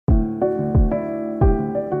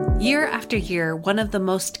Year after year, one of the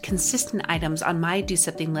most consistent items on my do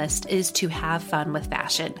something list is to have fun with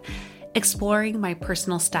fashion. Exploring my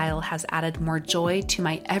personal style has added more joy to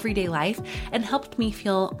my everyday life and helped me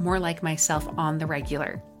feel more like myself on the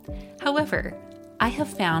regular. However, I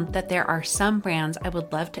have found that there are some brands I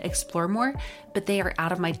would love to explore more, but they are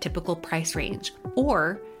out of my typical price range.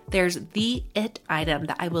 Or there's the it item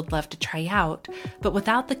that I would love to try out, but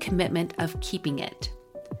without the commitment of keeping it.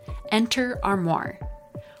 Enter Armoire.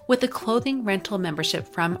 With a clothing rental membership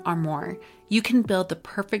from Armoire, you can build the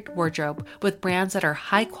perfect wardrobe with brands that are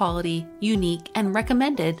high quality, unique, and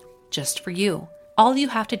recommended just for you. All you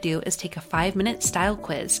have to do is take a 5-minute style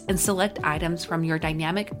quiz and select items from your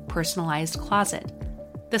dynamic, personalized closet.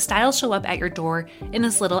 The styles show up at your door in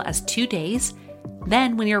as little as 2 days.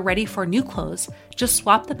 Then, when you're ready for new clothes, just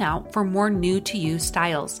swap them out for more new-to-you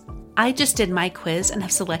styles. I just did my quiz and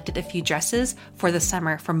have selected a few dresses for the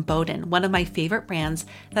summer from Boden, one of my favorite brands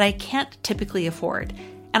that I can't typically afford.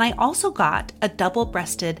 And I also got a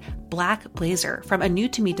double-breasted black blazer from a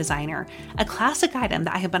new-to-me designer, a classic item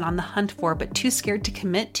that I have been on the hunt for but too scared to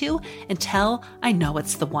commit to until I know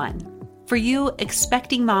it's the one. For you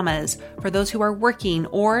expecting mamas, for those who are working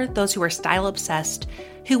or those who are style-obsessed,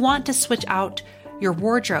 who want to switch out your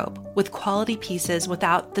wardrobe with quality pieces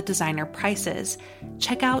without the designer prices,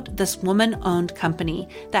 check out this woman-owned company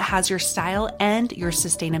that has your style and your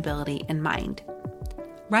sustainability in mind.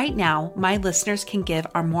 Right now, my listeners can give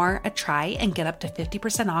Armoire a try and get up to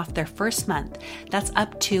 50% off their first month. That's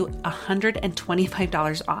up to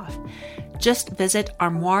 $125 off. Just visit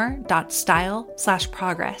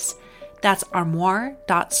armoire.style/progress. That's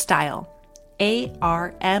armoire.style.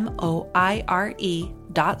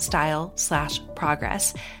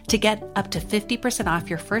 ARMOIRE.style/progress to get up to 50% off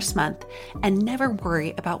your first month and never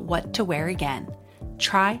worry about what to wear again.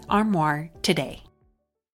 Try Armoire today.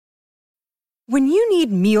 When you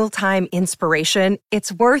need mealtime inspiration,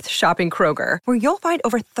 it's worth shopping Kroger, where you'll find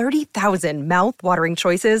over 30,000 mouth-watering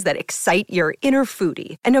choices that excite your inner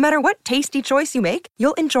foodie. And no matter what tasty choice you make,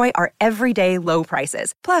 you'll enjoy our everyday low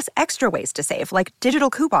prices, plus extra ways to save, like digital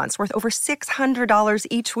coupons worth over $600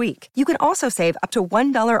 each week. You can also save up to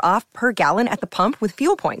 $1 off per gallon at the pump with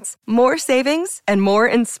fuel points. More savings and more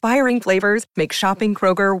inspiring flavors make shopping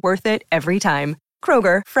Kroger worth it every time.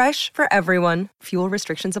 Kroger, fresh for everyone. Fuel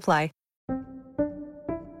restrictions apply.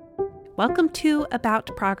 Welcome to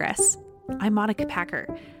About Progress. I'm Monica Packer,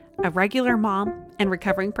 a regular mom and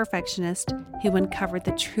recovering perfectionist who uncovered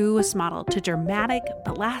the truest model to dramatic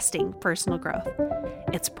but lasting personal growth.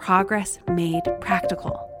 It's progress made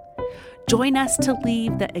practical. Join us to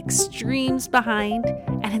leave the extremes behind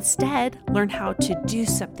and instead learn how to do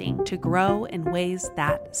something to grow in ways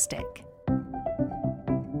that stick.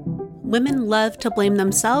 Women love to blame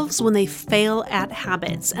themselves when they fail at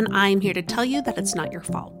habits, and I'm here to tell you that it's not your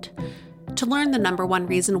fault. To learn the number one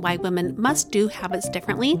reason why women must do habits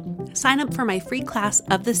differently, sign up for my free class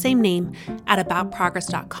of the same name at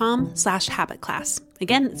aboutprogress.com/habit class.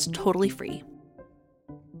 Again, it's totally free.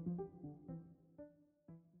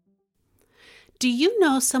 Do you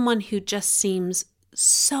know someone who just seems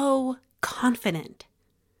so confident?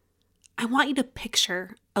 I want you to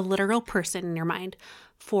picture a literal person in your mind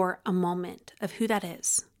for a moment of who that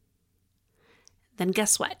is. Then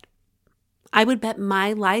guess what? I would bet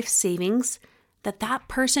my life savings that that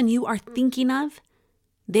person you are thinking of,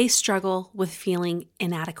 they struggle with feeling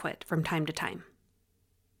inadequate from time to time.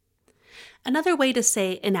 Another way to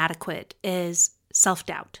say inadequate is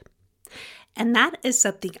self-doubt. And that is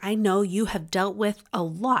something I know you have dealt with a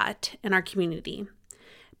lot in our community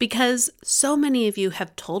because so many of you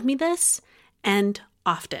have told me this and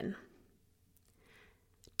often.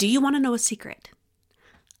 Do you want to know a secret?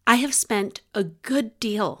 I have spent a good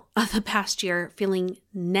deal of the past year feeling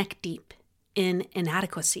neck deep in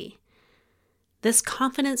inadequacy. This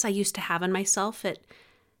confidence I used to have in myself, it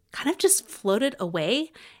kind of just floated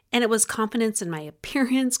away. And it was confidence in my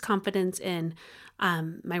appearance, confidence in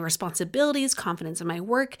my responsibilities, confidence in my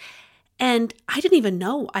work. And I didn't even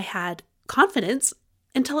know I had confidence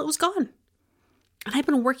until it was gone. And I've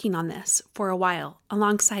been working on this for a while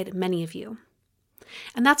alongside many of you.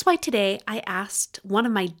 And that's why today I asked one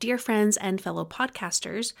of my dear friends and fellow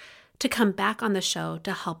podcasters to come back on the show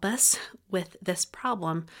to help us with this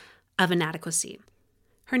problem of inadequacy.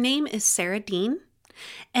 Her name is Sarah Dean,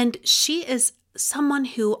 and she is someone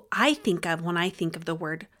who I think of when I think of the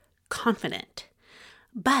word confident.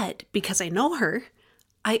 But because I know her,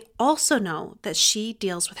 I also know that she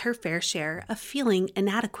deals with her fair share of feeling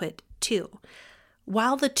inadequate too.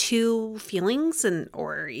 While the two feelings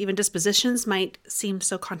or even dispositions might seem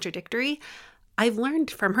so contradictory, I've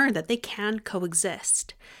learned from her that they can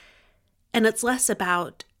coexist. And it's less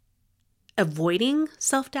about avoiding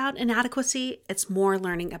self-doubt and inadequacy. It's more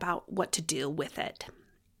learning about what to do with it.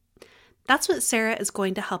 That's what Sarah is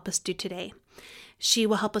going to help us do today. She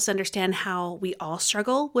will help us understand how we all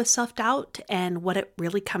struggle with self-doubt and what it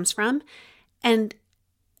really comes from, and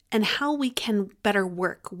how we can better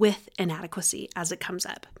work with inadequacy as it comes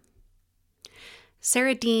up.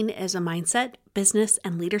 Sarah Dean is a mindset, business,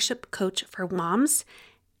 and leadership coach for moms.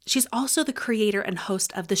 She's also the creator and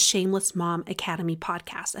host of the Shameless Mom Academy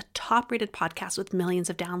podcast, a top-rated podcast with millions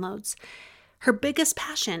of downloads. Her biggest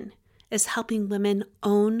passion is helping women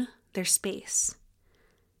own their space.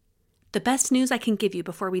 The best news I can give you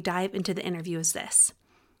before we dive into the interview is this: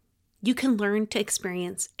 you can learn to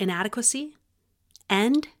experience inadequacy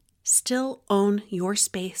and still own your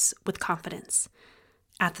space with confidence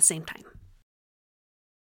at the same time.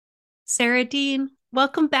 Sarah Dean,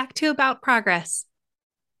 welcome back to About Progress.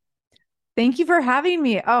 Thank you for having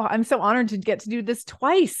me. Oh, I'm so honored to get to do this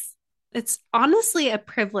twice. It's honestly a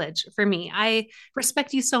privilege for me. I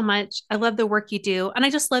respect you so much. I love the work you do. And I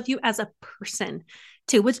just love you as a person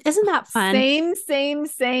too, which isn't that fun?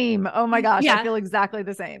 Same. Oh my gosh. Yeah. I feel exactly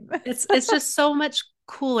the same. It's just so much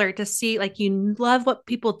cooler to see, like, you love what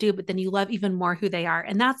people do, but then you love even more who they are.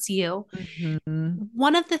 And that's you. Mm-hmm.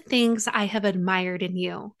 One of the things I have admired in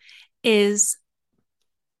you is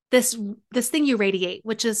this thing you radiate,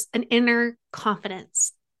 which is an inner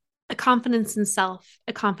confidence, a confidence in self,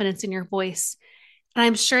 a confidence in your voice. And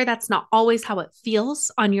I'm sure that's not always how it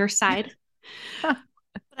feels on your side, but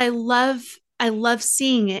I love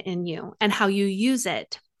seeing it in you and how you use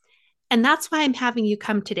it. And that's why I'm having you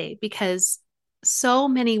come today, because so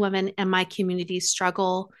many women in my community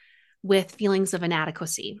struggle with feelings of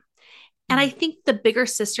inadequacy. And I think the bigger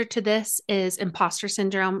sister to this is imposter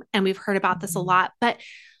syndrome. And we've heard about this a lot. But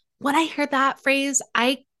when I hear that phrase,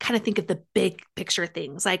 I kind of think of the big picture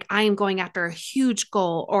things, like I am going after a huge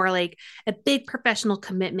goal or like a big professional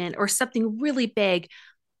commitment or something really big.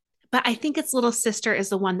 But I think its little sister is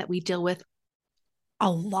the one that we deal with a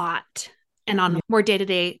lot and on a more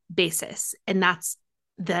day-to-day basis. And that's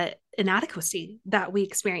the inadequacy that we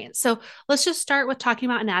experience. So let's just start with talking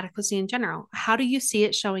about inadequacy in general. How do you see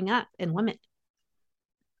it showing up in women?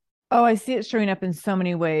 Oh, I see it showing up in so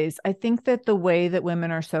many ways. I think that the way that women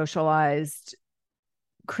are socialized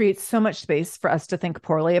creates so much space for us to think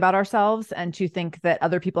poorly about ourselves and to think that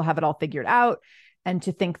other people have it all figured out and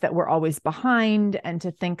to think that we're always behind and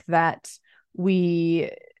to think that we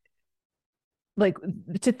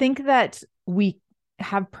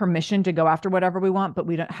have permission to go after whatever we want, but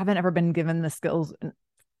we haven't ever been given the skills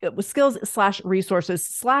 /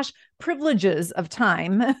 resources / privileges of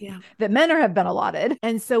time that men have been allotted.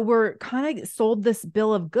 And so we're kind of sold this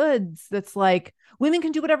bill of goods that's like, women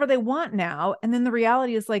can do whatever they want now. And then the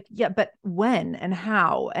reality is like, yeah, but when and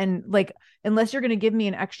how? And like, unless you're going to give me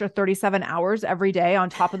an extra 37 hours every day on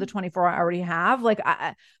top of the 24 I already have, like,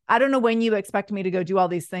 I don't know when you expect me to go do all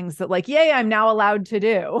these things that like, yay, I'm now allowed to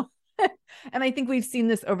do. And I think we've seen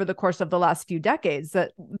this over the course of the last few decades,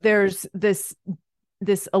 that there's this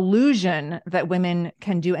illusion that women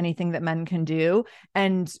can do anything that men can do.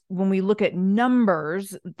 And when we look at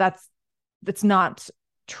numbers, that's not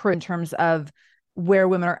true in terms of where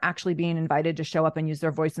women are actually being invited to show up and use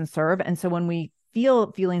their voice and serve. And so when we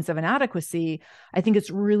feel feelings of inadequacy, I think it's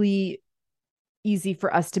really easy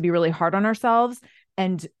for us to be really hard on ourselves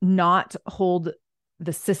and not hold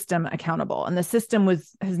the system accountable. And the system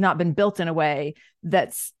has not been built in a way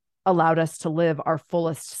that's allowed us to live our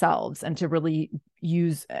fullest selves and to really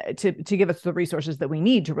use to give us the resources that we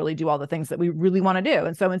need to really do all the things that we really want to do.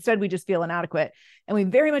 And so instead we just feel inadequate and we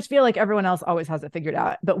very much feel like everyone else always has it figured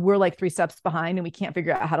out, but we're like 3 steps behind and we can't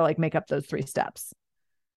figure out how to like make up those 3 steps.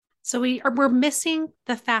 So we're missing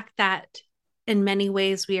the fact that in many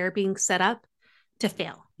ways we are being set up to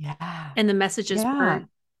fail. Yeah. And the messages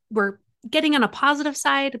we're getting on a positive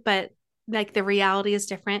side, but like the reality is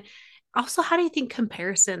different. Also, how do you think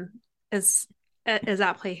comparison is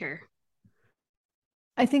at play here?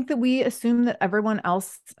 I think that we assume that everyone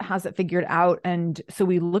else has it figured out. And so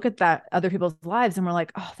we look at that other people's lives and we're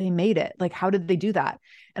like, oh, they made it. Like, how did they do that?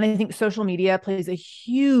 And I think social media plays a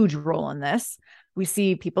huge role in this. We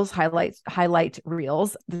see people's highlight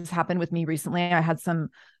reels. This happened with me recently. I had some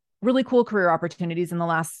really cool career opportunities in the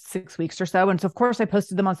last 6 weeks or so. And so of course I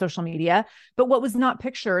posted them on social media, but what was not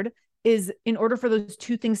pictured is in order for those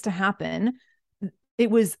 2 things to happen,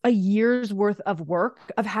 it was a year's worth of work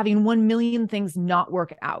of having 1 million things not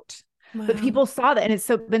work out. But people saw that. And it's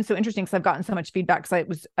been so interesting because I've gotten so much feedback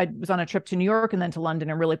because I was on a trip to New York and then to London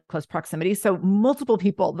in really close proximity. So multiple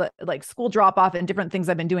people that like school drop off and different things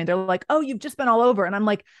I've been doing, they're like, oh, you've just been all over. And I'm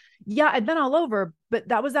like, yeah, I've been all over, but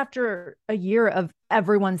that was after a year of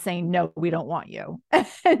everyone saying, no, we don't want you.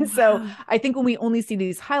 And so I think when we only see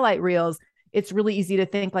these highlight reels, it's really easy to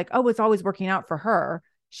think like, oh, it's always working out for her.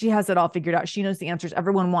 She has it all figured out. She knows the answers.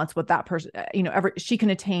 Everyone wants what that person, she can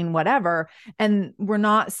attain whatever. And we're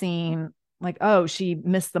not seeing like, oh, she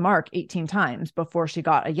missed the mark 18 times before she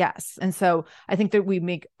got a yes. And so I think that we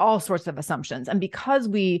make all sorts of assumptions. And because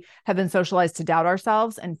we have been socialized to doubt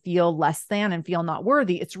ourselves and feel less than and feel not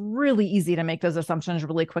worthy, it's really easy to make those assumptions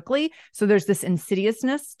really quickly. So there's this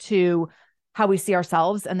insidiousness to how we see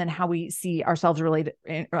ourselves and then how we see ourselves related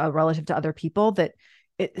relative to other people that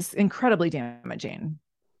it's incredibly damaging.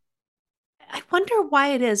 I wonder why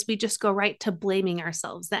it is we just go right to blaming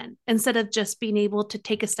ourselves then, instead of just being able to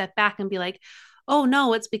take a step back and be like, oh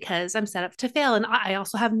no, it's because I'm set up to fail. And I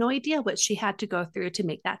also have no idea what she had to go through to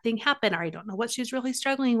make that thing happen. Or I don't know what she's really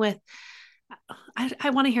struggling with. I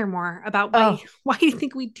want to hear more about why you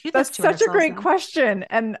think we do this. That's such a great question.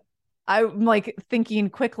 And I'm like thinking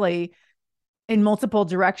quickly in multiple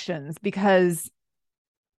directions, because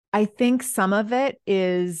I think some of it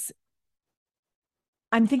is,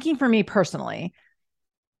 I'm thinking for me personally,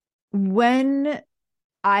 when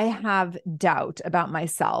I have doubt about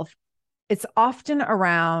myself, it's often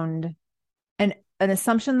around an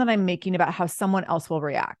assumption that I'm making about how someone else will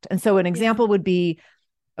react. And so an example would be,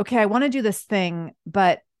 okay, I want to do this thing,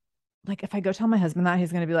 but like if I go tell my husband that,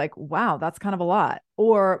 he's going to be like, wow, that's kind of a lot.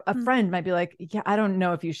 Or a friend might be like, yeah, I don't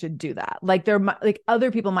know if you should do that. Like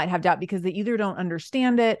other people might have doubt because they either don't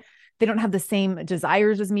understand it, they don't have the same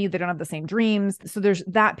desires as me, they don't have the same dreams. So there's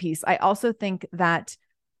that piece. I also think that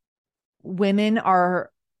women are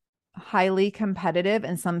highly competitive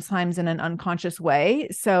and sometimes in an unconscious way.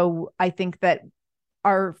 So I think that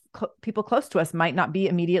our people close to us might not be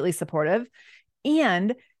immediately supportive.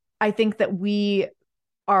 And I think that we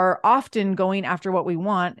are often going after what we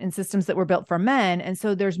want in systems that were built for men. And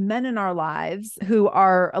so there's men in our lives who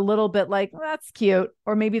are a little bit like, well, that's cute.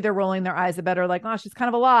 Or maybe they're rolling their eyes a bit or like, oh, she's kind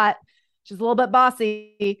of a lot. She's a little bit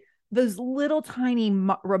bossy. Those little tiny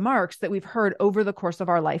remarks that we've heard over the course of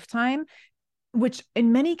our lifetime, which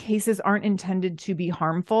in many cases aren't intended to be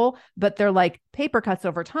harmful, but they're like paper cuts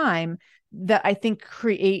over time that I think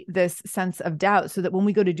create this sense of doubt, so that when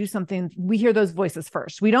we go to do something, we hear those voices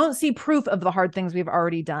first. We don't see proof of the hard things we've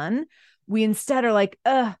already done. We instead are like,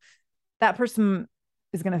 that person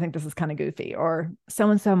is going to think this is kind of goofy, or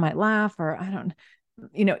so-and-so might laugh, or I don't,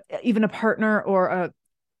 even a partner or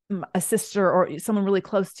a sister or someone really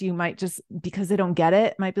close to you might just, because they don't get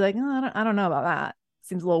it, might be like, oh, I don't know about that.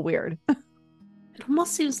 Seems a little weird. It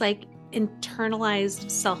almost seems like internalized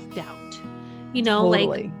self-doubt. Totally.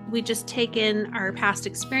 Like we just take in our past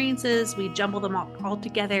experiences, we jumble them all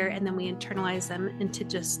together, and then we internalize them into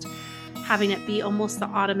just having it be almost the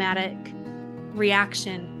automatic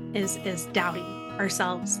reaction is doubting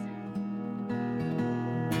ourselves.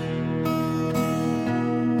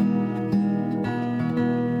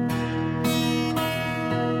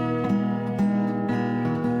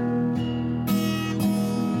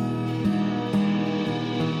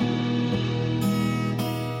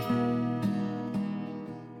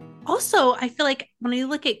 Also, I feel like when you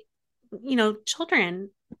look at, children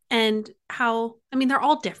and how, they're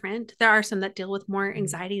all different. There are some that deal with more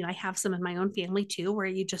anxiety, and I have some in my own family too, where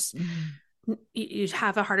you just, you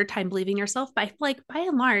have a harder time believing yourself. But I feel like by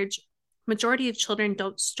and large, majority of children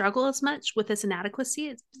don't struggle as much with this inadequacy.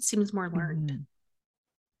 It seems more learned.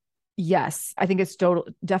 Yes, I think it's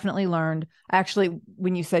definitely learned. Actually,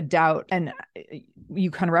 when you said doubt and you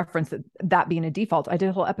kind of referenced that being a default, I did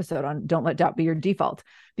a whole episode on don't let doubt be your default,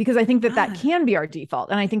 because I think that can be our default.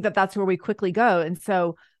 And I think that that's where we quickly go. And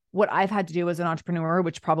so what I've had to do as an entrepreneur,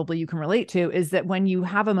 which probably you can relate to, is that when you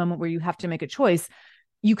have a moment where you have to make a choice,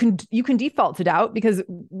 you can default to doubt, because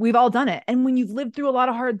we've all done it. And when you've lived through a lot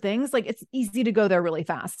of hard things, like it's easy to go there really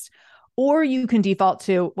fast. Or you can default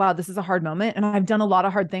to, wow, this is a hard moment and I've done a lot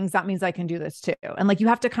of hard things. That means I can do this too. And like, you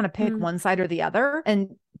have to kind of pick one side or the other and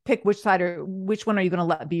pick which one are you going to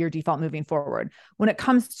let be your default moving forward. When it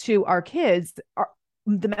comes to our kids,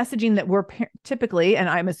 the messaging that we're typically, and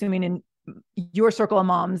I'm assuming in your circle of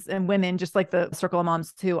moms and women, just like the circle of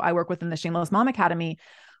moms who I work with in the Shameless Mom Academy,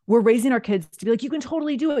 we're raising our kids to be like, you can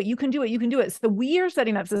totally do it. You can do it. You can do it. So we are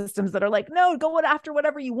setting up systems that are like, no, go after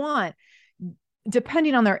whatever you want.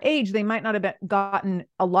 Depending on their age, they might not have gotten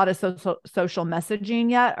a lot of social messaging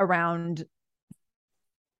yet around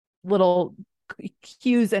little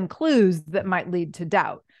cues and clues that might lead to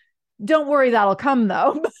doubt. Don't worry, that'll come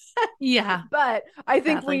though. Yeah. But I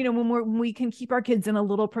think when we can keep our kids in a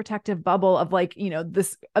little protective bubble of like,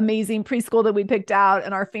 this amazing preschool that we picked out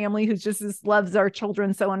and our family who just loves our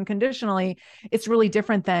children so unconditionally, it's really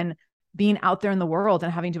different than being out there in the world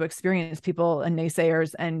and having to experience people and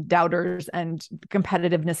naysayers and doubters and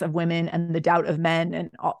competitiveness of women and the doubt of men and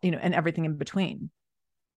all, and everything in between.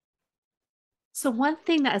 So one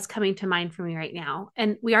thing that is coming to mind for me right now,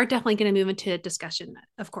 and we are definitely going to move into a discussion,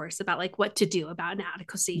 of course, about like what to do about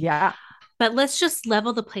inadequacy. Yeah. But let's just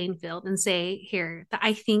level the playing field and say here that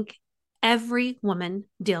I think every woman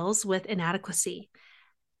deals with inadequacy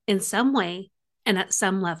in some way and at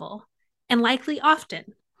some level, and likely often.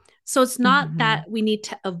 So it's not that we need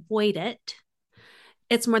to avoid it.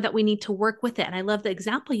 It's more that we need to work with it. And I love the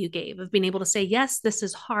example you gave of being able to say, yes, this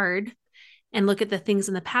is hard, and look at the things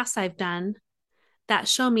in the past I've done that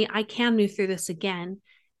show me I can move through this again.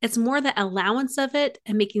 It's more the allowance of it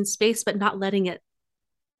and making space, but not letting it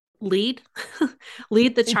lead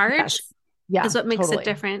the charge. Yes. Is what makes a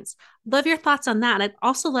difference. Love your thoughts on that. I'd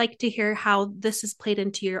also like to hear how this is played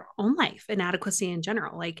into your own life, inadequacy in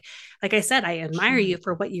general. Like I said, I admire you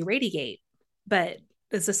for what you radiate, but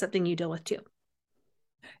is this something you deal with too?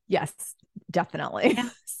 Yes, definitely. Yeah.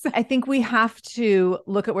 I think we have to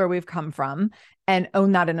look at where we've come from and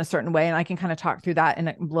own that in a certain way. And I can kind of talk through that in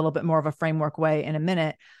a little bit more of a framework way in a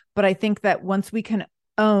minute. But I think that once we can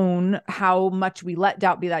own how much we let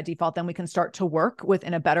doubt be that default, then we can start to work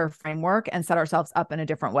within a better framework and set ourselves up in a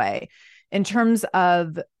different way. In terms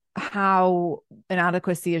of how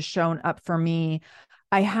inadequacy is shown up for me,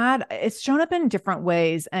 it's shown up in different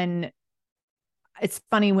ways. And it's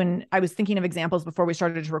funny, when I was thinking of examples before we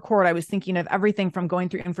started to record, I was thinking of everything from going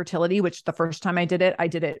through infertility, which the first time I did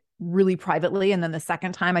it really privately. And then the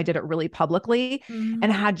second time I did it really publicly, and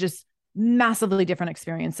had just massively different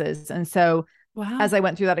experiences. And so as I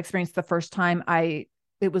went through that experience the first time,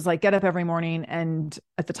 it was like get up every morning. And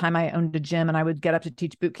at the time I owned a gym, and I would get up to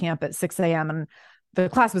teach boot camp at 6 a.m. and the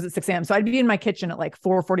class was at 6 a.m. So I'd be in my kitchen at like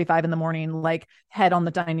 4:45 in the morning, like head on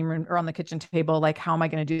the dining room or on the kitchen table. Like, how am I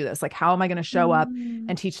going to do this? Like, how am I going to show up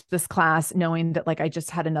and teach this class knowing that like I just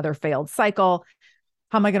had another failed cycle?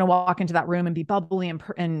 How am I going to walk into that room and be bubbly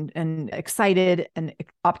and excited and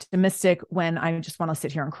optimistic when I just want to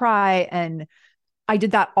sit here and cry? And I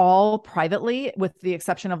did that all privately, with the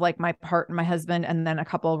exception of like my partner, my husband, and then a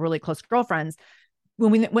couple of really close girlfriends.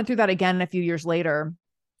 When we went through that again a few years later,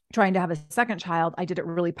 trying to have a second child, I did it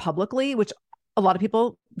really publicly, which a lot of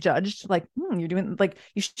people judged, like, you're doing, like,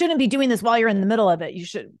 you shouldn't be doing this while you're in the middle of it. You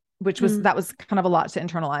should, that was kind of a lot to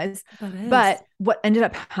internalize. But what ended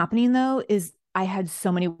up happening though, is I had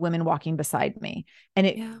so many women walking beside me, and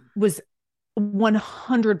it was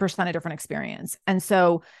 100% a different experience. And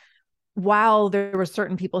so while there were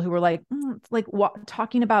certain people who were like,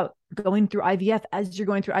 talking about going through IVF as you're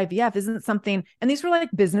going through IVF isn't something, and these were like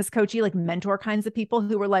business coachy, like mentor kinds of people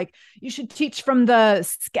who were like, you should teach from the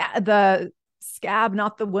scab,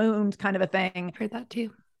 not the wound, kind of a thing. Heard that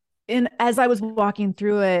too. And as I was walking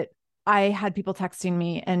through it, I had people texting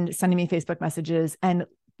me and sending me Facebook messages and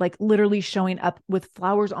like literally showing up with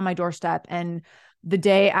flowers on my doorstep. And the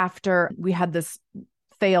day after we had this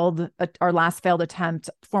our last failed attempt,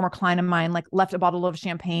 former client of mine like left a bottle of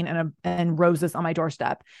champagne and roses on my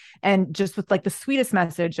doorstep, and just with like the sweetest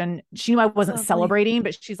message. And she knew I wasn't celebrating,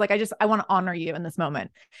 but she's like, I want to honor you in this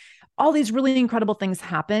moment. All these really incredible things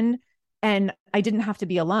happened, and I didn't have to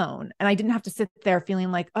be alone. And I didn't have to sit there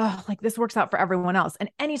feeling like, oh, like this works out for everyone else.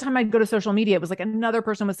 And anytime I'd go to social media, it was like another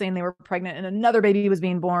person was saying they were pregnant and another baby was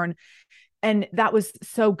being born. And that was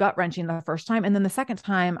so gut wrenching the first time. And then the second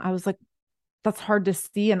time I was like, that's hard to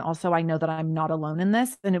see. And also I know that I'm not alone in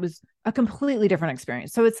this. And it was a completely different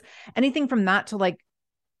experience. So it's anything from that to like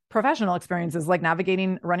professional experiences, like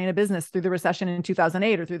running a business through the recession in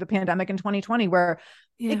 2008 or through the pandemic in 2020, where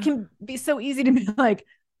it can be so easy to be like,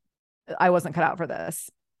 I wasn't cut out for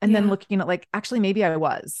this. And then looking at like, actually, maybe I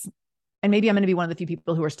was, and maybe I'm going to be one of the few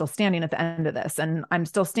people who are still standing at the end of this. And I'm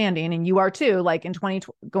still standing, and you are too, like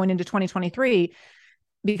going into 2023,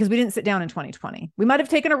 because we didn't sit down in 2020. We might've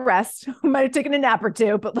taken a rest. We might've taken a nap or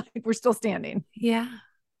two, but like, we're still standing. Yeah.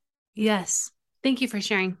 Yes. Thank you for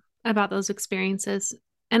sharing about those experiences.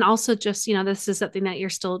 And also just, this is something that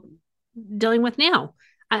you're still dealing with now.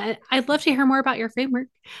 I'd love to hear more about your framework.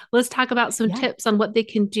 Let's talk about some tips on what they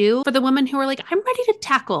can do for the women who are like, I'm ready to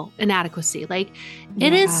tackle inadequacy. Like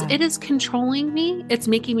it is controlling me. It's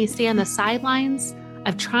making me stay on the sidelines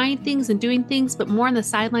of trying things and doing things, but more on the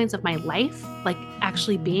sidelines of my life, like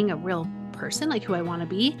actually being a real person, like who I want to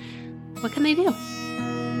be. What can they do?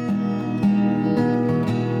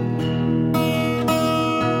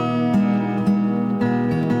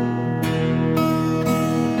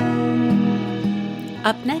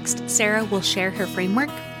 Up next, Sarah will share her framework,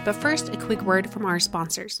 but first, a quick word from our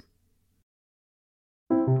sponsors.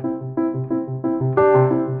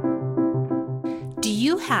 Do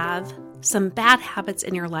you have some bad habits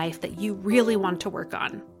in your life that you really want to work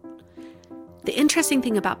on? The interesting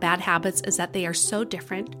thing about bad habits is that they are so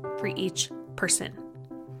different for each person.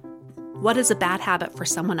 What is a bad habit for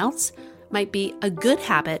someone else might be a good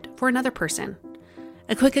habit for another person.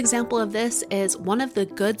 A quick example of this is one of the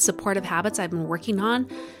good supportive habits I've been working on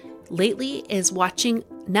lately is watching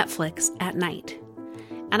Netflix at night.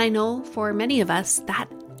 And I know for many of us that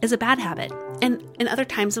is a bad habit. And in other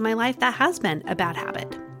times in my life, that has been a bad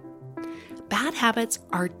habit. Bad habits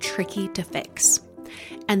are tricky to fix.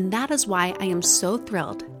 And that is why I am so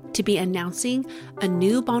thrilled to be announcing a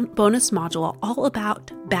new bonus module all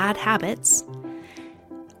about bad habits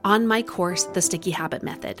on my course, The Sticky Habit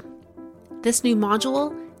Method. This new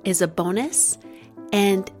module is a bonus,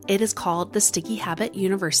 and it is called The Sticky Habit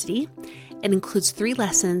University. It includes 3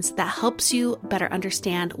 lessons that helps you better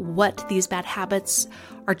understand what these bad habits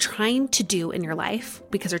are trying to do in your life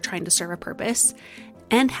because they're trying to serve a purpose,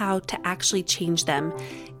 and how to actually change them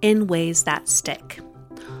in ways that stick.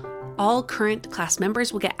 All current class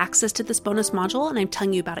members will get access to this bonus module, and I'm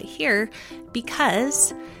telling you about it here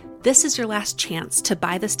because this is your last chance to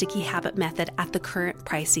buy the Sticky Habit Method at the current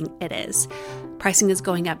pricing it is. Pricing is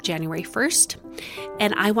going up January 1st,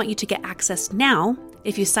 and I want you to get access now.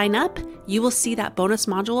 If you sign up, you will see that bonus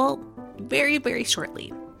module very, very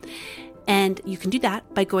shortly. And you can do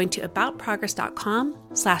that by going to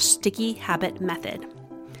aboutprogress.com/sticky-habit-method.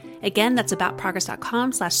 Again, that's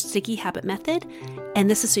aboutprogress.com/sticky-habit-method.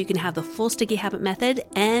 And this is so you can have the full Sticky Habit Method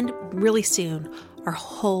and really soon, our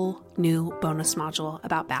whole new bonus module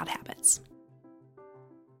about bad habits.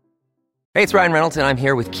 Hey, it's Ryan Reynolds, and I'm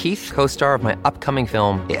here with Keith, co-star of my upcoming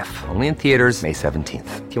film, If, only in theaters May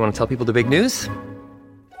 17th. Do you want to tell people the big news?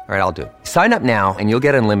 All right, I'll do it. Sign up now and you'll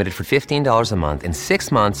get unlimited for $15 a month and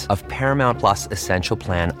 6 months of Paramount Plus Essential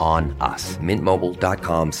Plan on us.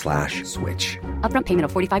 MintMobile.com/switch. Upfront payment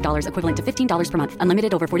of $45 equivalent to $15 per month.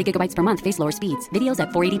 Unlimited over 40 gigabytes per month. Face lower speeds. Videos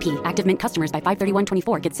at 480p. Active Mint customers by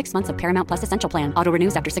 531.24 get 6 months of Paramount Plus Essential Plan. Auto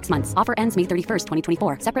renews after 6 months. Offer ends May 31st,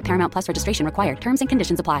 2024. Separate Paramount Plus registration required. Terms and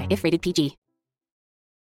conditions apply if rated PG.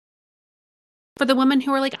 For the women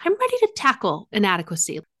who are like, I'm ready to tackle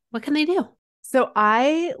inadequacy, what can they do? So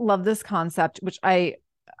I love this concept, which I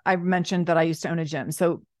mentioned that I used to own a gym.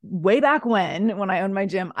 So way back when I owned my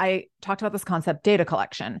gym, I talked about this concept, data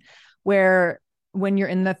collection, where when you're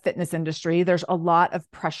in the fitness industry, there's a lot of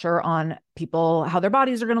pressure on people, how their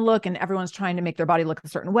bodies are going to look, and everyone's trying to make their body look a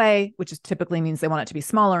certain way, which is typically means they want it to be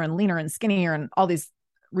smaller and leaner and skinnier and all these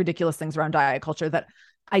ridiculous things around diet culture that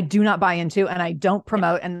I do not buy into and I don't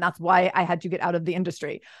promote. And that's why I had to get out of the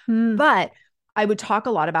industry. But I would talk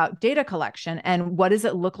a lot about data collection and what does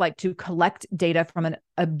it look like to collect data from an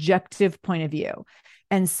objective point of view.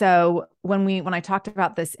 And so when I talked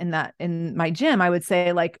about this in my gym, I would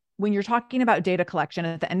say, like, when you're talking about data collection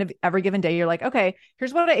at the end of every given day, you're like, okay,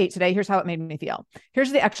 here's what I ate today. Here's how it made me feel.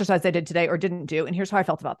 Here's the exercise I did today or didn't do. And here's how I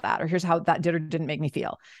felt about that. Or here's how that did or didn't make me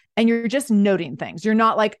feel. And you're just noting things. You're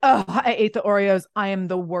not like, oh, I ate the Oreos. I am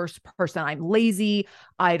the worst person. I'm lazy.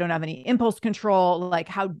 I don't have any impulse control. Like,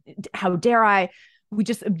 how dare I? We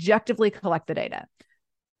just objectively collect the data.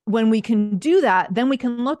 When we can do that, then we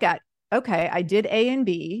can look at, okay, I did A and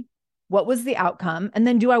B. What was the outcome? And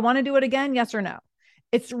then do I want to do it again? Yes or no?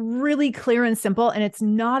 It's really clear and simple. And it's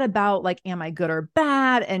not about like, am I good or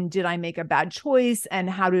bad? And did I make a bad choice? And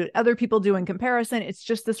how do other people do in comparison? It's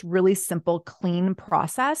just this really simple, clean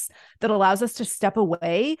process that allows us to step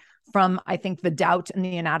away from, I think, the doubt and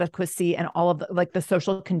the inadequacy and all of the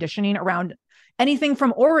social conditioning around anything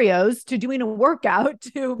from Oreos to doing a workout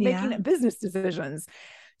to making business decisions.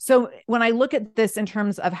 So when I look at this in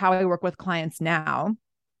terms of how I work with clients now,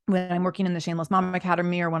 when I'm working in the Shameless Mom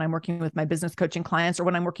Academy, or when I'm working with my business coaching clients, or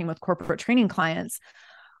when I'm working with corporate training clients,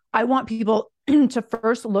 I want people to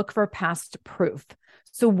first look for past proof.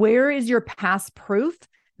 So where is your past proof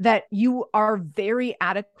that you are very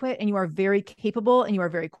adequate and you are very capable and you are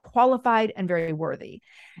very qualified and very worthy?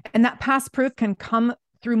 And that past proof can come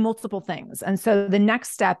through multiple things. And so the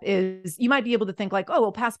next step is, you might be able to think like, oh,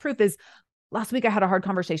 well, past proof is, last week I had a hard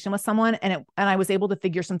conversation with someone and I was able to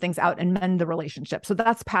figure some things out and mend the relationship. So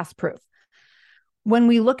that's past proof. When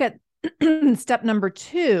we look at step number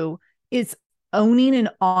 2 is owning and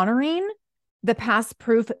honoring the past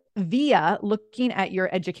proof via looking at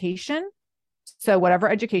your education. So whatever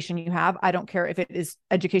education you have, I don't care if it is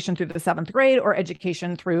education through the 7th grade or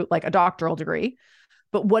education through like a doctoral degree,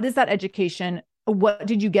 but what is that education? What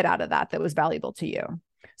did you get out of that was valuable to you?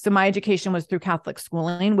 So my education was through Catholic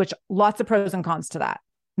schooling, which lots of pros and cons to that.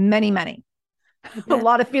 Many, many. A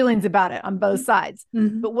lot of feelings about it on both sides.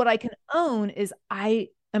 Mm-hmm. But what I can own is I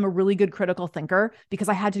am a really good critical thinker because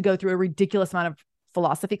I had to go through a ridiculous amount of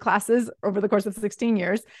philosophy classes over the course of 16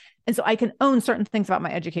 years. And so I can own certain things about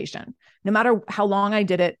my education, no matter how long I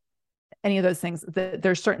did it, any of those things,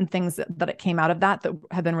 there's certain things that it came out of that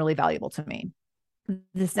have been really valuable to me.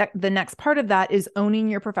 The next part of that is owning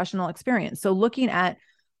your professional experience. So looking at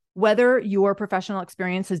whether your professional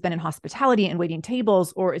experience has been in hospitality and waiting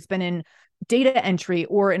tables, or it's been in data entry,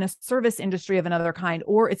 or in a service industry of another kind,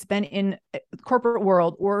 or it's been in corporate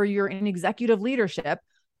world, or you're in executive leadership,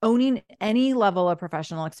 owning any level of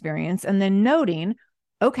professional experience and then noting,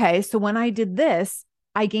 okay, so when I did this,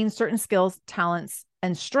 I gained certain skills, talents,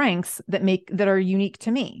 and strengths that are unique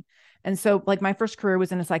to me. And so like my first career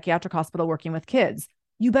was in a psychiatric hospital working with kids.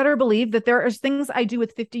 You better believe that there are things I do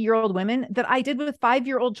with 50-year-old women that I did with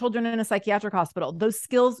 5-year-old children in a psychiatric hospital. Those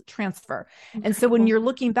skills transfer. Incredible. And so when you're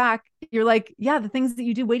looking back, you're like, yeah, the things that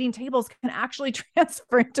you do waiting tables can actually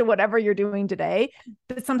transfer into whatever you're doing today.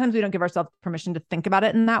 But sometimes we don't give ourselves permission to think about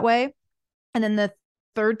it in that way. And then the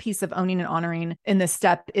third piece of owning and honoring in this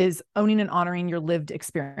step is owning and honoring your lived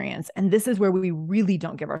experience. And this is where we really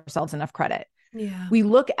don't give ourselves enough credit. Yeah. We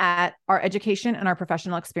look at our education and our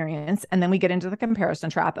professional experience, and then we get into the comparison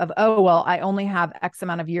trap of, oh, well, I only have X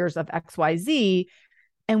amount of years of XYZ,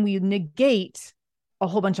 and we negate a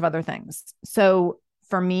whole bunch of other things. So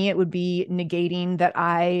for me, it would be negating that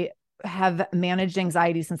I have managed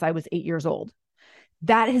anxiety since I was 8 years old.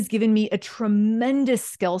 That has given me a tremendous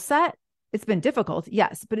skill set. It's been difficult,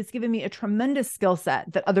 yes, but it's given me a tremendous skill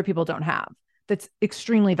set that other people don't have. That's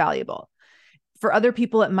extremely valuable. For other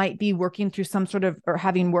people, it might be working through some sort of, or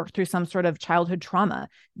having worked through some sort of childhood trauma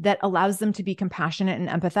that allows them to be compassionate and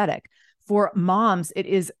empathetic. For moms, it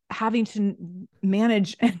is having to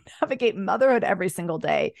manage and navigate motherhood every single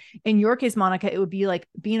day. In your case, Monica, it would be like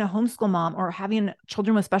being a homeschool mom or having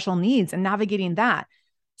children with special needs and navigating that.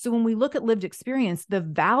 So when we look at lived experience, the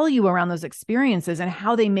value around those experiences and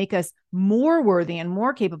how they make us more worthy and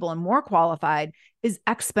more capable and more qualified is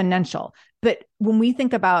exponential. But when we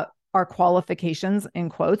think about our qualifications in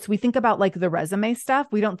quotes, we think about like the resume stuff.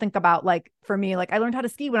 We don't think about, like, for me, like I learned how to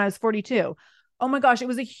ski when I was 42. Oh my gosh, it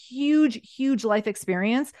was a huge, huge life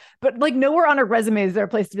experience. But like nowhere on a resume is there a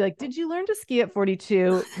place to be like, did you learn to ski at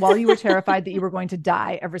 42 while you were terrified that you were going to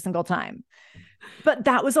die every single time? But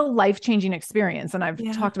that was a life-changing experience. And I've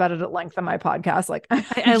talked about it at length on my podcast. Like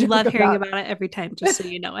I love hearing about it every time, just so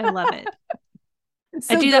you know. I love it.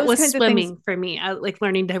 So I do that with swimming for me. I like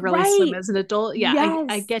learning to really swim as an adult. Yeah, yes.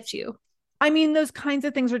 I get you. I mean, those kinds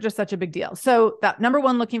of things are just such a big deal. So that number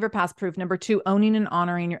one, looking for past proof. Number two, owning and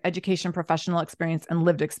honoring your education, professional experience, and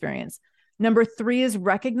lived experience. Number three is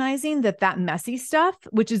recognizing that messy stuff,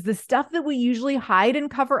 which is the stuff that we usually hide and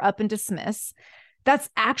cover up and dismiss, that's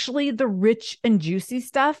actually the rich and juicy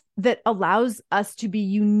stuff that allows us to be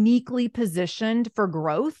uniquely positioned for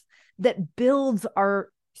growth, that builds our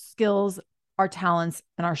skills, our talents,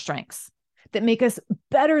 and our strengths, that make us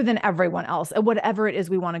better than everyone else at whatever it is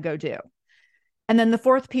we want to go do. And then the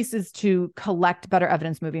fourth piece is to collect better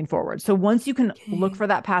evidence moving forward. So once you can look for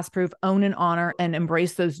that past proof, own and honor, and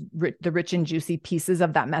embrace the rich and juicy pieces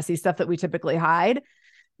of that messy stuff that we typically hide,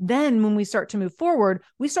 then when we start to move forward,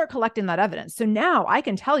 we start collecting that evidence. So now I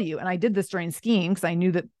can tell you, and I did this during skiing because I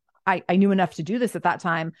knew that I knew enough to do this at that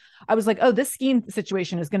time. I was like, oh, this skiing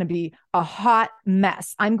situation is going to be a hot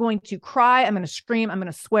mess. I'm going to cry. I'm going to scream. I'm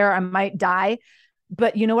going to swear. I might die.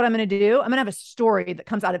 But you know what I'm going to do? I'm going to have a story that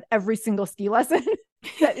comes out of every single ski lesson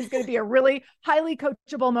that is going to be a really highly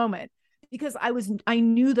coachable moment, because I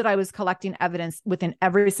knew that I was collecting evidence within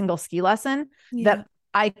every single ski lesson that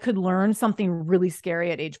I could learn something really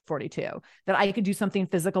scary at age 42, that I could do something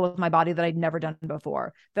physical with my body that I'd never done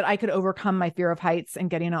before, that I could overcome my fear of heights and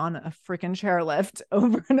getting on a freaking chairlift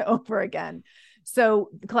over and over again. So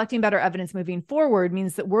collecting better evidence moving forward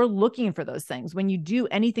means that we're looking for those things. When you do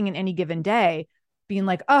anything in any given day, being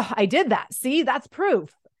like, oh, I did that. See, that's proof.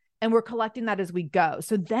 And we're collecting that as we go.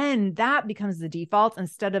 So then that becomes the default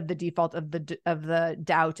instead of the default of the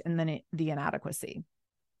doubt and then the inadequacy.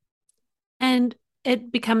 And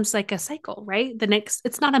it becomes like a cycle, right?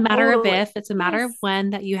 It's not a matter of if, it's a matter of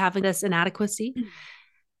when that you have this inadequacy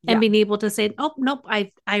and being able to say, oh, nope,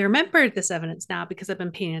 I remember this evidence now because I've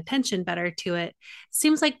been paying attention better to it.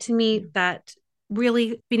 Seems like to me that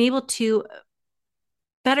really being able to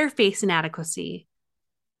better face inadequacy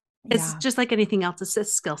is just like anything else. It's a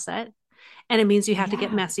skill set, and it means you have to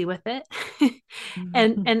get messy with it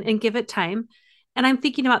and give it time. And I'm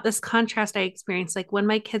thinking about this contrast I experienced, like when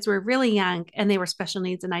my kids were really young and they were special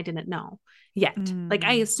needs and I didn't know yet. Like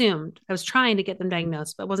I assumed I was trying to get them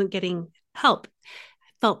diagnosed, but wasn't getting help. I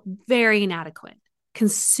felt very inadequate,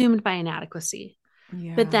 consumed by inadequacy.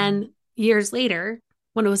 Yeah. But then years later,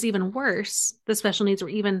 when it was even worse, the special needs were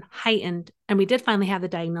even heightened, and we did finally have the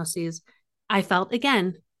diagnoses, I felt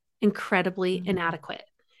again incredibly inadequate.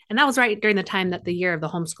 And that was right during the time that the year of the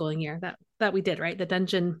homeschooling year that we did, right? The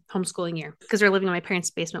dungeon homeschooling year, because we were living in my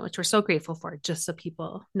parents' basement, which we're so grateful for, just so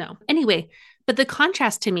people know. Anyway, but the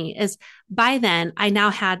contrast to me is by then I now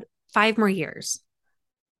had 5 more years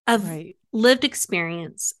of lived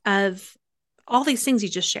experience of all these things you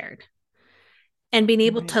just shared, and being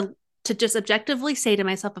able to just objectively say to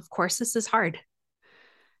myself, of course, this is hard.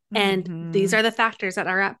 And these are the factors that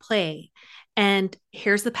are at play. And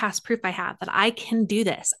here's the past proof I have that I can do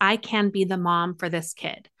this. I can be the mom for this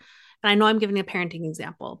kid. And I know I'm giving a parenting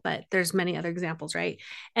example, but there's many other examples, right?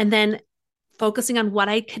 And then focusing on what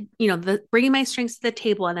I could, bringing my strengths to the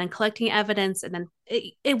table and then collecting evidence. And then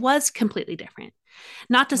it was completely different.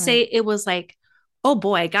 Not to say it was like, oh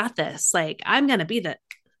boy, I got this. Like, I'm going to be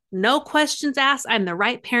no questions asked. I'm the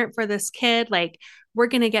right parent for this kid. Like, we're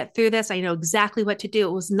going to get through this. I know exactly what to do.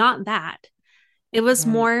 It was not that. It was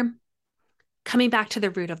more coming back to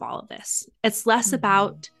the root of all of this. It's less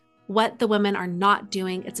about what the women are not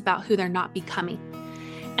doing. It's about who they're not becoming.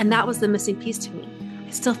 And that was the missing piece to me.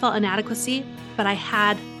 I still felt inadequacy, but I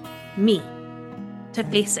had me to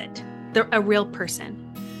face it, a real person.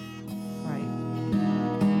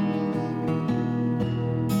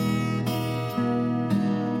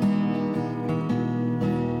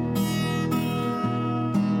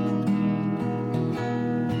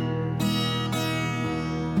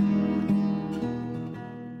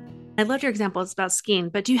 I loved your example. It's about skiing,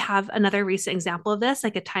 but do you have another recent example of this,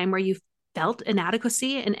 like a time where you felt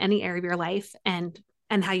inadequacy in any area of your life and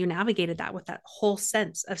how you navigated that with that whole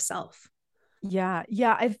sense of self? Yeah.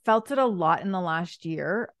 I felt it a lot in the last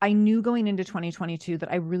year. I knew going into 2022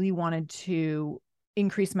 that I really wanted to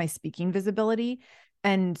increase my speaking visibility.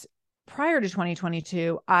 And prior to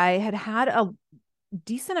 2022, I had a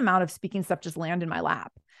decent amount of speaking stuff just land in my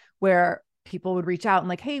lap where people would reach out and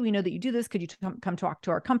like, hey, we know that you do this. Could you come talk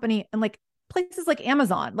to our company? And like places like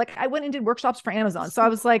Amazon, like I went and did workshops for Amazon. So I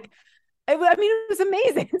was like, it was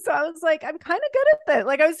amazing. So I was like, I'm kind of good at this.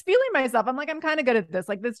 Like I was feeling myself. I'm like, I'm kind of good at this.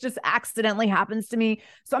 Like this just accidentally happens to me.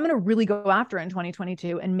 So I'm going to really go after it in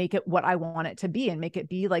 2022 and make it what I want it to be and make it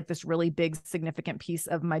be like this really big, significant piece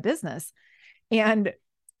of my business. And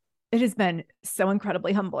it has been so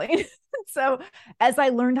incredibly humbling. So as I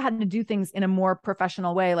learned how to do things in a more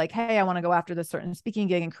professional way, like, hey, I want to go after this certain speaking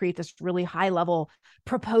gig and create this really high level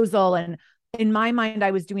proposal. And in my mind,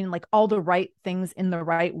 I was doing like all the right things in the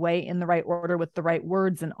right way, in the right order, with the right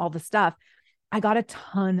words and all the stuff. I got a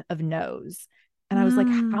ton of no's. And I was like,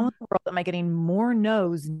 how in the world am I getting more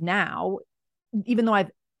no's now, even though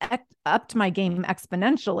I've upped my game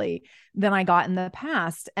exponentially than I got in the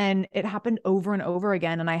past? And it happened over and over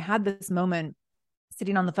again. And I had this moment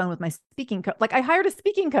sitting on the phone with my speaking coach. Like I hired a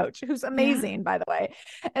speaking coach who's amazing, by the way.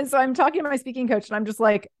 And so I'm talking to my speaking coach and I'm just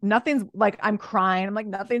like, nothing's like, I'm crying. I'm like,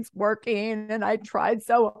 nothing's working. And I tried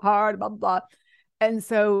so hard, blah, blah. And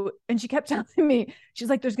she kept telling me, she's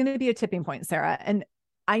like, there's going to be a tipping point, Sarah. And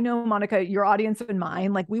I know, Monica, your audience and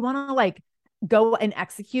mine, like we want to like go and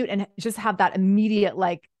execute and just have that immediate,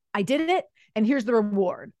 like, I did it and here's the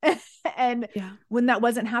reward. And when that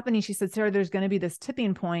wasn't happening, she said, Sarah, there's going to be this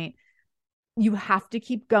tipping point. You have to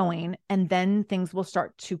keep going and then things will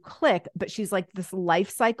start to click. But she's like, this life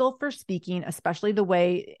cycle for speaking, especially the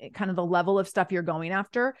way kind of the level of stuff you're going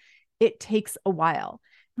after, it takes a while.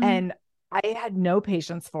 And I had no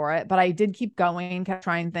patience for it, but I did keep going, kept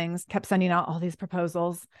trying things, kept sending out all these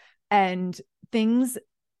proposals and things.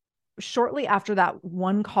 Shortly after that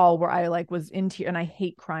one call where I like was in tears, and I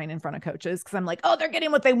hate crying in front of coaches because I'm like, oh, they're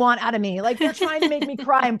getting what they want out of me. Like they're trying to make me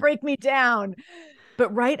cry and break me down.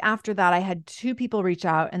 But right after that, I had 2 people reach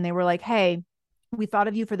out and they were like, hey, we thought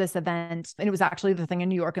of you for this event. And it was actually the thing in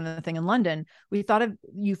New York and the thing in London. We thought of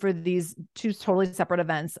you for these 2 totally separate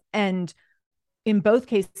events. And in both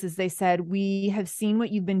cases, they said, we have seen what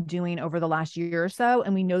you've been doing over the last year or so,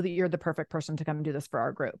 and we know that you're the perfect person to come and do this for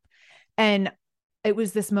our group. And it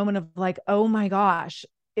was this moment of like, oh my gosh,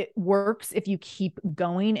 it works if you keep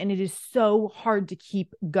going. And it is so hard to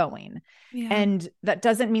keep going. Yeah. And that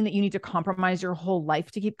doesn't mean that you need to compromise your whole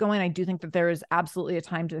life to keep going. I do think that there is absolutely a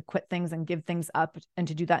time to quit things and give things up, and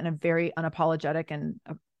to do that in a very unapologetic and,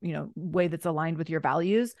 way that's aligned with your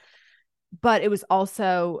values. But it was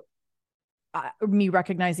also me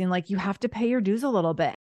recognizing like, you have to pay your dues a little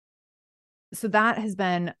bit. so that has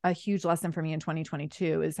been a huge lesson for me in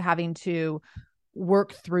 2022, is having to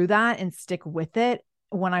work through that and stick with it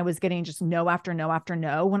when I was getting just no after no after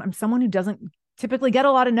no, when I'm someone who doesn't typically get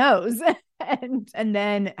a lot of no's. and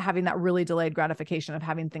then having that really delayed gratification of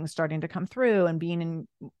having things starting to come through and being in,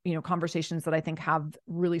 you know, conversations that I think have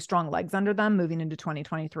really strong legs under them moving into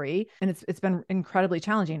 2023. And it's been incredibly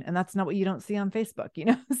challenging. And that's not what you don't see on Facebook, you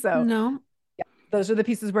know? So no, yeah, those are the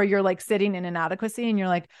pieces where you're like sitting in inadequacy and you're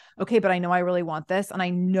like, okay, but I know I really want this. And I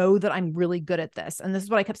know that I'm really good at this. And this is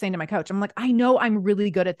what I kept saying to my coach. I'm like, I know I'm really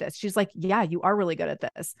good at this. She's like, yeah, you are really good at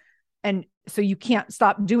this. And so you can't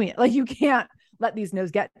stop doing it. Like you can't let these no's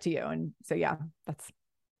get to you. And so, yeah,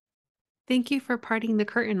 thank you for parting the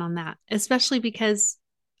curtain on that, especially because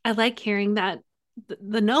I like hearing that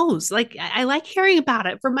the no's, like I like hearing about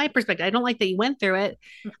it from my perspective. I don't like that you went through it.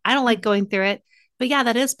 I don't like going through it, but yeah,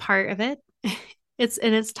 that is part of it. It's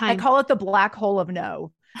time. I call it the black hole of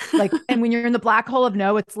no. Like, and when you're in the black hole of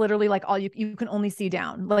no, it's literally like all you can only see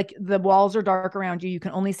down. Like the walls are dark around you. You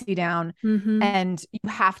can only see down, and you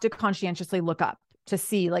have to conscientiously look up to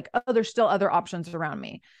see like, oh, there's still other options around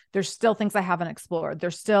me. There's still things I haven't explored.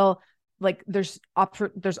 There's still like, there's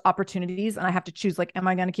opportunities, and I have to choose, like, am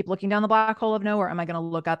I going to keep looking down the black hole of no, or am I going to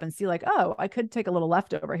look up and see like, oh, I could take a little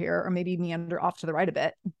left over here, or maybe meander off to the right a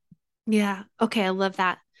bit. Yeah. Okay. I love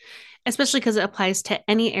that. Especially because it applies to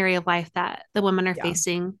any area of life that the women are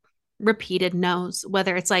facing repeated no's,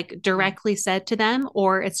 whether it's like directly said to them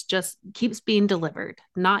or it's just keeps being delivered.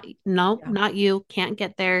 Not you, can't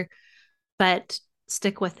get there, but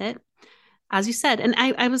stick with it, as you said. And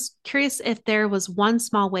I was curious if there was one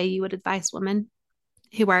small way you would advise women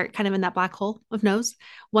who are kind of in that black hole of no's,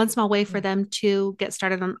 one small way for them to get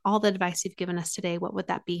started on all the advice you've given us today. What would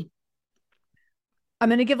that be? I'm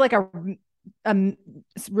going to give like a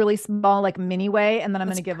really small, like mini way. And then I'm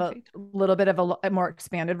going to give a little bit of a more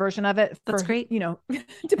expanded version of it. That's great. You know,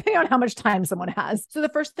 depending on how much time someone has. So the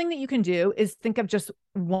first thing that you can do is think of just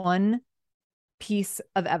one piece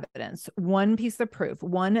of evidence, one piece of proof,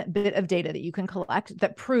 one bit of data that you can collect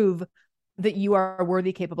that prove that you are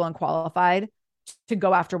worthy, capable, and qualified to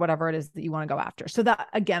go after whatever it is that you want to go after. So that,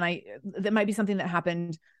 again, that might be something that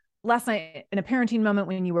happened last night in a parenting moment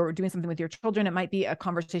when you were doing something with your children. It might be a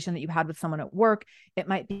conversation that you had with someone at work. It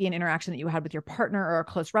might be an interaction that you had with your partner or a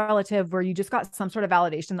close relative where you just got some sort of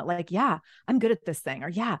validation that like, yeah, I'm good at this thing, or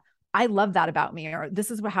yeah, I love that about me, or this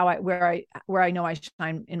is where I know I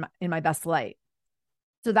shine in my best light.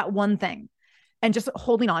 So that one thing, and just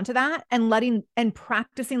holding on to that and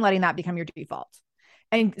practicing letting that become your default.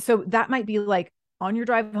 And so that might be like on your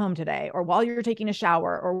drive home today, or while you're taking a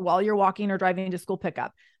shower, or while you're walking or driving to school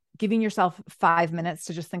pickup, giving yourself 5 minutes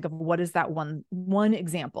to just think of what is that one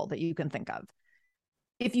example that you can think of.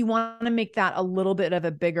 If you want to make that a little bit of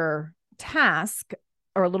a bigger task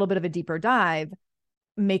or a little bit of a deeper dive,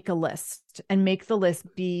 make a list, and make the list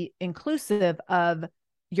be inclusive of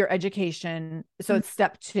your education. So it's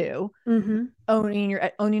step 2, owning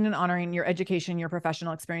and honoring your education, your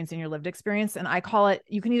professional experience, and your lived experience. And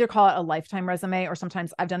you can either call it a lifetime resume, or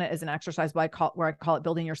sometimes I've done it as an exercise where I call it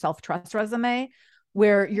building your self-trust resume,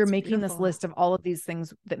 where you're making this list of all of these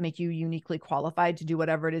things that make you uniquely qualified to do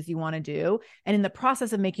whatever it is you want to do. And in the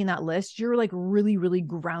process of making that list, you're like really, really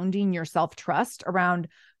grounding your self-trust around,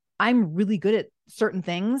 I'm really good at certain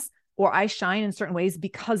things, or I shine in certain ways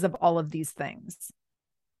because of all of these things.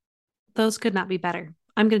 Those could not be better.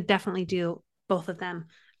 I'm going to definitely do both of them.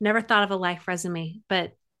 Never thought of a life resume,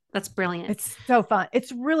 but that's brilliant. It's so fun.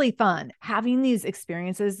 It's really fun. Having these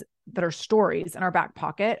experiences that are stories in our back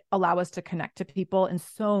pocket allow us to connect to people in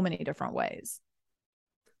so many different ways.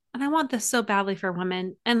 And I want this so badly for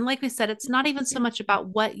women. And like we said, it's not even so much about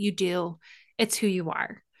what you do, it's who you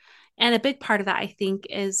are. And a big part of that, I think,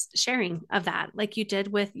 is sharing of that, like you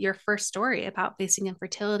did with your first story about facing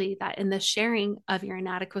infertility, that in the sharing of your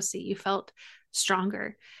inadequacy, you felt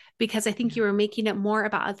stronger, because I think you were making it more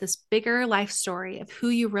about this bigger life story of who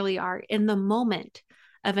you really are in the moment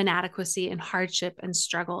of inadequacy and hardship and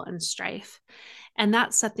struggle and strife. And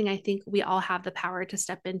that's something I think we all have the power to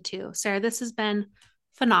step into. Sarah, this has been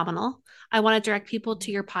phenomenal. I want to direct people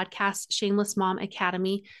to your podcast, Shameless Mom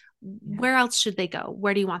Academy. Where else should they go?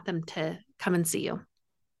 Where do you want them to come and see you?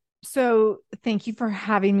 So thank you for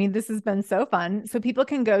having me. This has been so fun. So people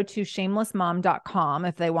can go to shamelessmom.com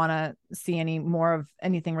if they want to see any more of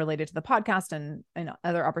anything related to the podcast and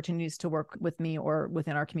other opportunities to work with me or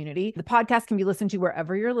within our community. The podcast can be listened to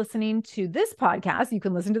wherever you're listening to this podcast. You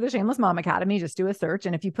can listen to the Shameless Mom Academy, just do a search.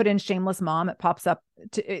 And if you put in Shameless Mom, it pops up.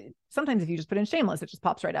 Sometimes if you just put in Shameless, it just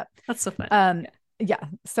pops right up. That's so fun. Yeah,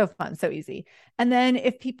 so fun, so easy. And then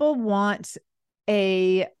if people want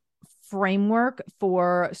a framework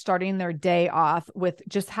for starting their day off with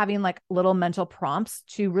just having like little mental prompts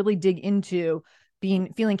to really dig into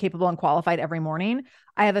feeling capable and qualified every morning.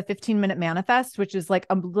 I have a 15-minute manifest, which is like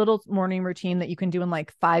a little morning routine that you can do in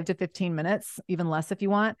like 5 to 15 minutes, even less if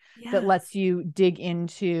you want, that lets you dig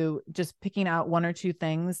into just picking out 1 or 2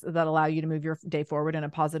 things that allow you to move your day forward in a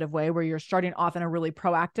positive way, where you're starting off in a really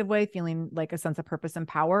proactive way, feeling like a sense of purpose and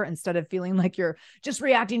power instead of feeling like you're just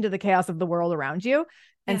reacting to the chaos of the world around you.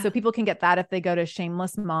 And so people can get that if they go to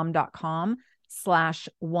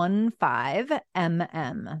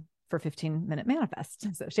shamelessmom.com/15mm for 15-minute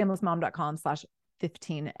manifest. So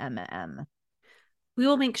shamelessmom.com/15mm. We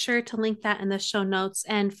will make sure to link that in the show notes.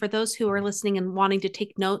 And for those who are listening and wanting to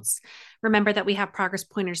take notes, remember that we have progress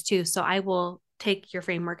pointers too. So I will take your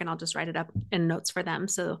framework and I'll just write it up in notes for them.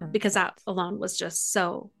 So because that alone was just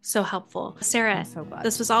so helpful. Sarah,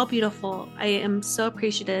 this was all beautiful. I am so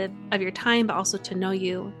appreciative of your time, but also to know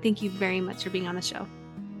you. Thank you very much for being on the show.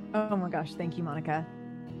 Oh my gosh. Thank you, Monica.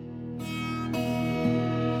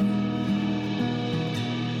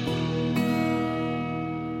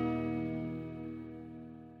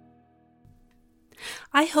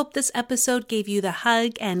 I hope this episode gave you the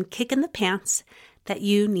hug and kick in the pants that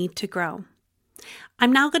you need to grow.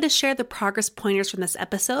 I'm now going to share the progress pointers from this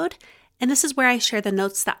episode, and this is where I share the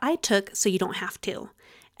notes that I took so you don't have to.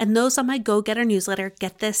 And those on my Go Getter newsletter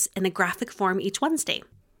get this in a graphic form each Wednesday.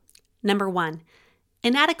 Number 1,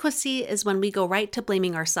 inadequacy is when we go right to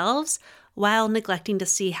blaming ourselves while neglecting to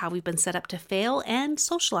see how we've been set up to fail and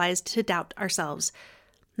socialized to doubt ourselves.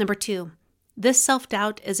 Number 2, this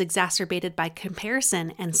self-doubt is exacerbated by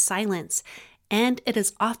comparison and silence, and it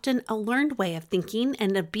is often a learned way of thinking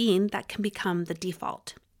and of being that can become the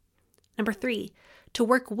default. Number 3, to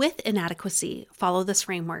work with inadequacy, follow this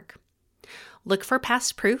framework. Look for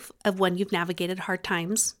past proof of when you've navigated hard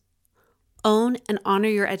times. Own and honor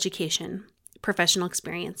your education, professional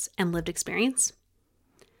experience, and lived experience.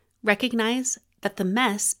 Recognize that the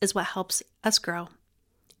mess is what helps us grow.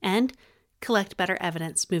 And collect better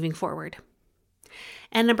evidence moving forward.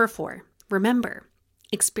 And number 4, remember,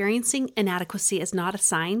 experiencing inadequacy is not a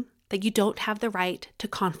sign that you don't have the right to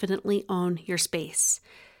confidently own your space.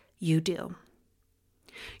 You do.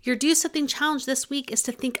 Your Do Something challenge this week is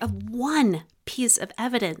to think of one piece of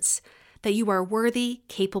evidence that you are worthy,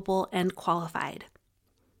 capable, and qualified.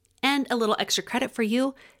 And a little extra credit for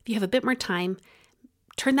you, if you have a bit more time,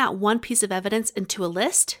 turn that one piece of evidence into a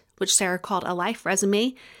list, which Sarah called a life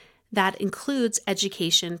resume, that includes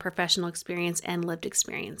education, professional experience, and lived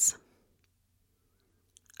experience.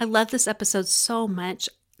 I love this episode so much.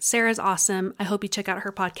 Sarah's awesome. I hope you check out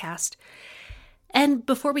her podcast. And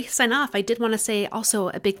before we sign off, I did want to say also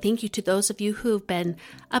a big thank you to those of you who have been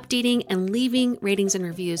updating and leaving ratings and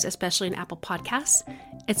reviews, especially in Apple Podcasts.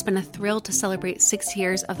 It's been a thrill to celebrate 6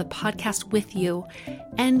 years of the podcast with you,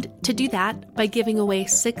 and to do that by giving away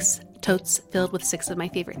 6 totes filled with 6 of my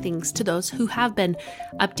favorite things to those who have been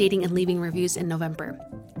updating and leaving reviews in November.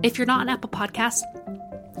 If you're not on Apple Podcasts,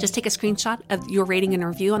 just take a screenshot of your rating and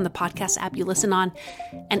review on the podcast app you listen on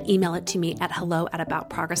and email it to me at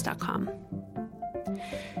hello@aboutprogress.com.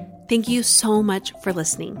 Thank you so much for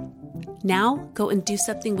listening. Now go and do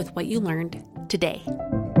something with what you learned today.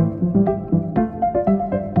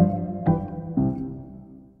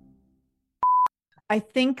 I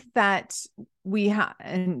think that we have,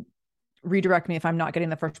 and redirect me if I'm not getting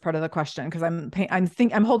the first part of the question, because I'm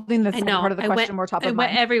holding the second part of the question more top of mind.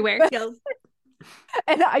 I went everywhere.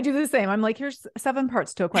 And I do the same. I'm like, here's 7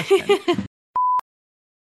 parts to a question.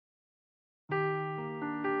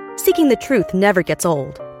 Seeking the truth never gets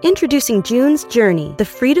old. Introducing June's Journey, the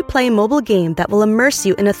free-to-play mobile game that will immerse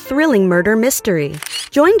you in a thrilling murder mystery.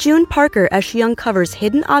 Join June Parker as she uncovers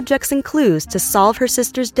hidden objects and clues to solve her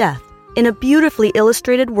sister's death in a beautifully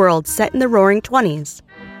illustrated world set in the Roaring '20s.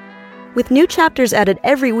 With new chapters added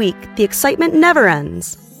every week, the excitement never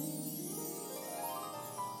ends.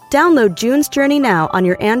 Download June's Journey now on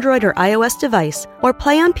your Android or iOS device, or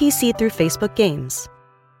play on PC through Facebook Games.